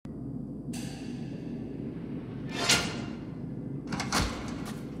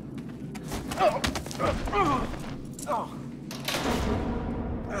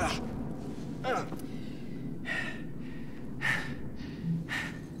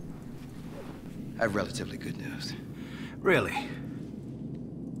I have relatively good news. Really?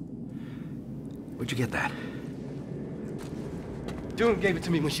 Where'd you get that? Dune gave it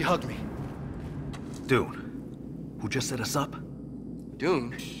to me when she hugged me. Dune? Who just set us up?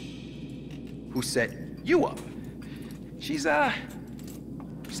 Dune? Who set you up? She's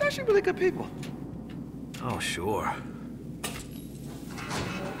actually really good people. Oh, sure.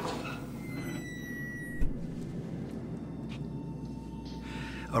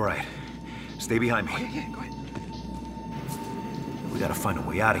 All right. Stay behind me. Oh, yeah, go ahead. We gotta find a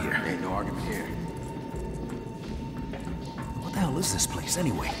way out of here. There ain't no argument here. What the hell is this place,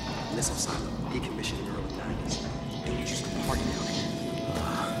 anyway? Missile silo, decommissioned in the early 90s. Dude used to party down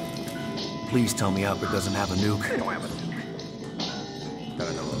here. Please tell me Albert doesn't have a nuke. They don't have a nuke. That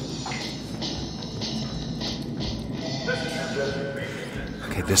I know of.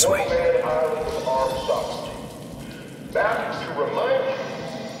 Okay, this way. Back to remind you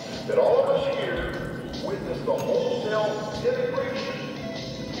that all of us here witnessed the wholesale disintegration,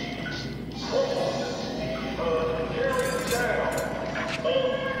 the tearing down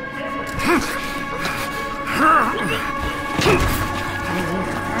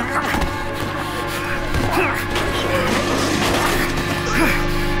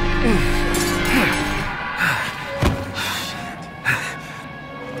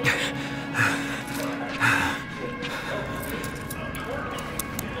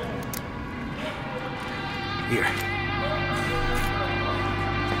Here.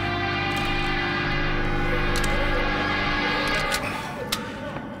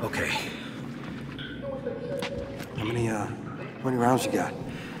 Okay. How many rounds you got?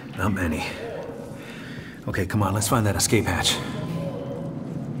 Not many. Okay, come on, let's find that escape hatch.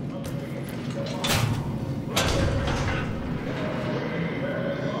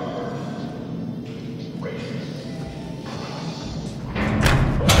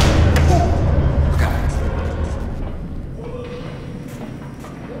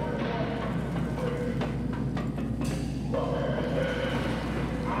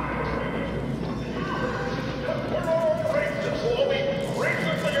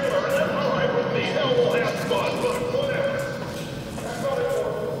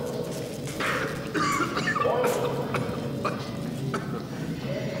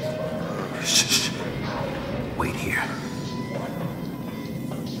 Wait here.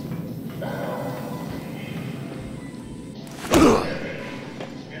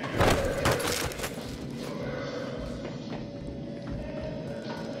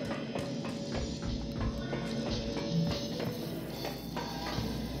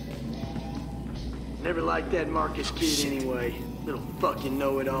 Never liked that Marcus kid anyway. Little fucking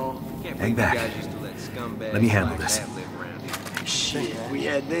know-it-all. Hang back. Let me handle this. Shit, we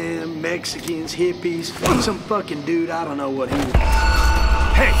had them, Mexicans, hippies, some fucking dude, I don't know what he was.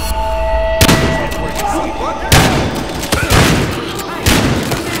 Hey!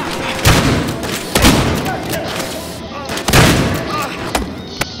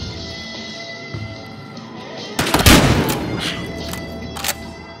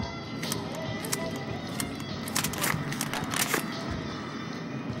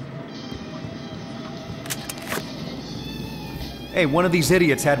 Hey, one of these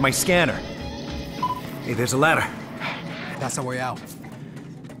idiots had my scanner. Hey, there's a ladder. That's our way out.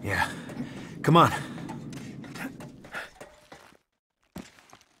 Yeah. Come on.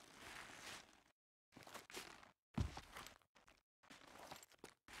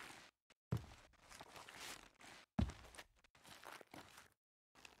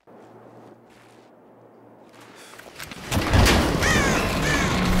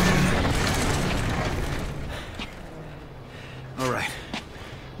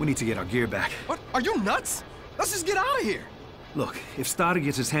 We need to get our gear back. What? Are you nuts? Let's just get out of here. Look, if Stoddard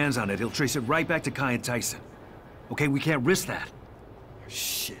gets his hands on it, he'll trace it right back to Kai and Tyson. Okay, we can't risk that.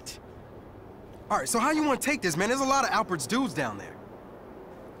 Shit. All right, so how you want to take this, man? There's a lot of Alpert's dudes down there.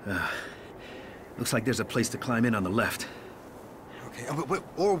 Looks like there's a place to climb in on the left. Okay,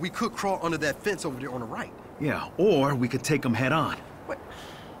 or we could crawl under that fence over there on the right. Yeah, or we could take them head on. What?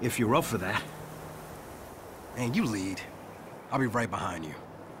 If you're up for that. Man, you lead. I'll be right behind you.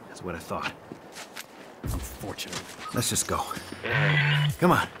 That's what I thought. Unfortunate. Let's just go.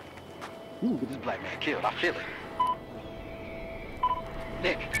 Come on. Ooh, this black man killed. I feel it.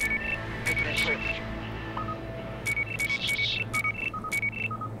 Nick, look at that shit.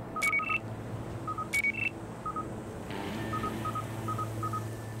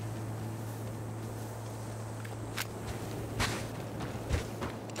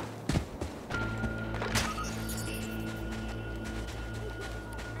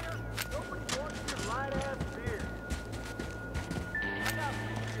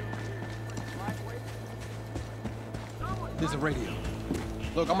 There's a radio.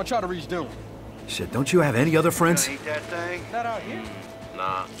 Look, I'm gonna try to reach Doom. Shit, don't you have any other friends? Eat that thing? Not out here.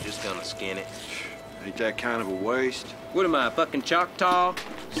 Nah, just gonna skin it. Ain't that kind of a waste? What am I, a fucking Choctaw?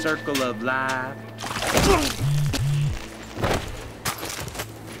 Circle of life.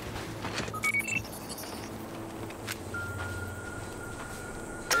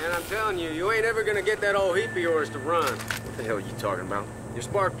 Man, I'm telling you, you ain't ever gonna get that old heap of yours to run. What the hell are you talking about? Your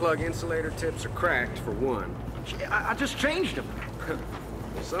spark plug insulator tips are cracked, for one. I just changed them.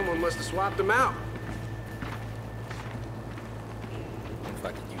 Well, someone must have swapped them out. If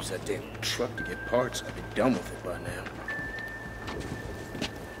I could use that damn truck to get parts, I'd be done with it by now.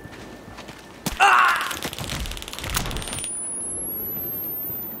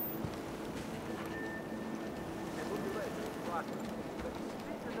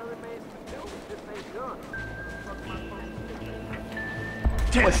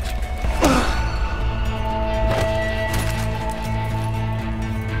 Damn it!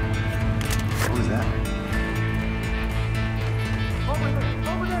 What was that?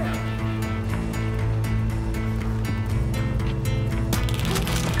 Over there!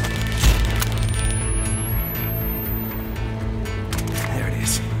 There it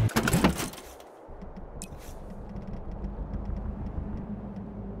is.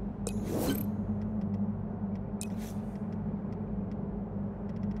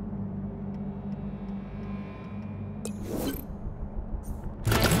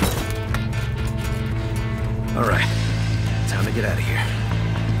 All right, time to get out of here.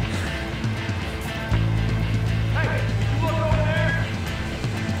 Hey, you look over there!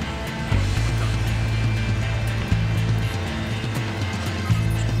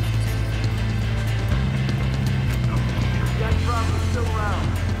 That problem is still around.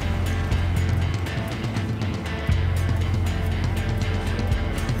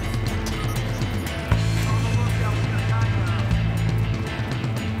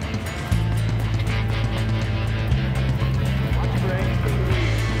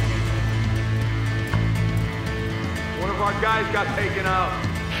 Our guys got taken out.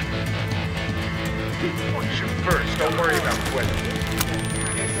 Shoot first. Don't worry about quitting.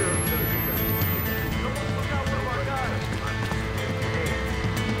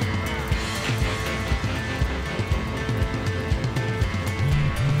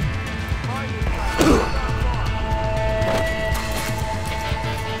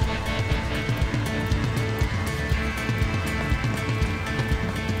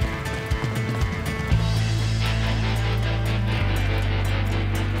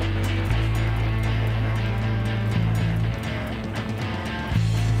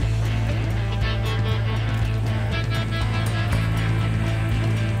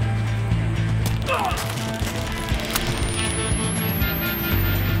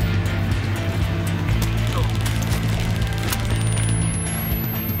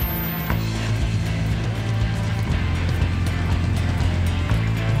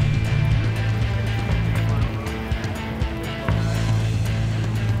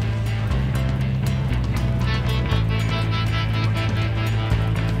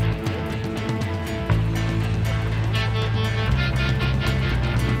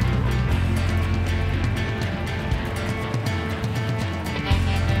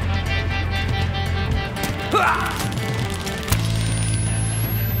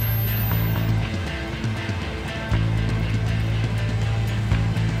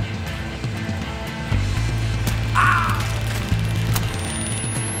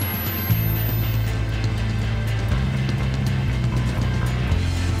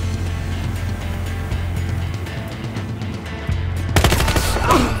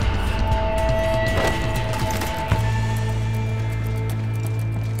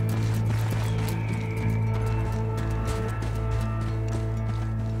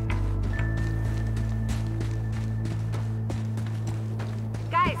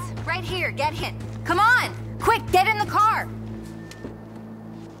 Right here, get hit. Come on! Quick, get in the car!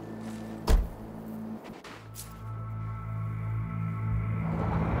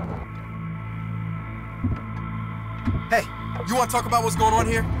 Hey, you want to talk about what's going on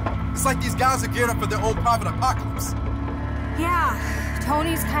here? It's like these guys are geared up for their own private apocalypse. Yeah,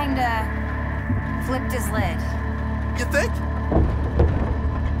 Tony's kinda flipped his lid. You think?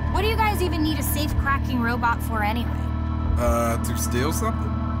 What do you guys even need a safe-cracking robot for anyway? To steal something?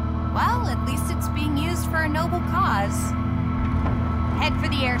 Well, at least it's being used for a noble cause. Head for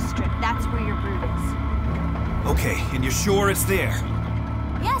the airstrip. That's where your brood is. Okay, and you're sure it's there?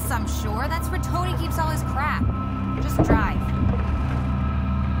 Yes, I'm sure. That's where Tony keeps all his crap. Just drive.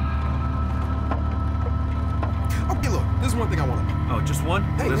 Okay, look, there's one thing I want to know. Oh, just one?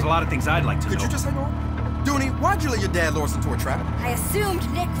 Hey, There's man. a lot of things I'd like to know. Could you just hang on? Dooney, why'd you let your dad lure us into a trap? I assumed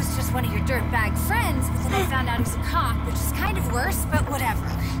Nick was just one of your dirtbag friends, but then I found out he's a cop, which is kind of worse, but whatever.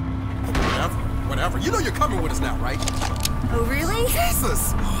 Whatever. You know you're coming with us now, right? Oh, really?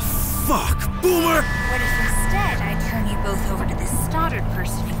 Jesus! Fuck, Boomer! What if instead I turn you both over to this Stoddard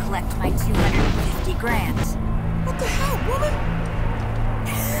person and collect my 250 grand? What the hell, woman?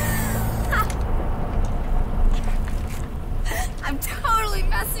 I'm totally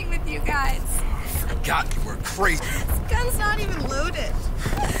messing with you guys. Forgot you were crazy. This gun's not even loaded.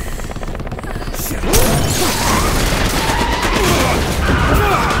 Shit.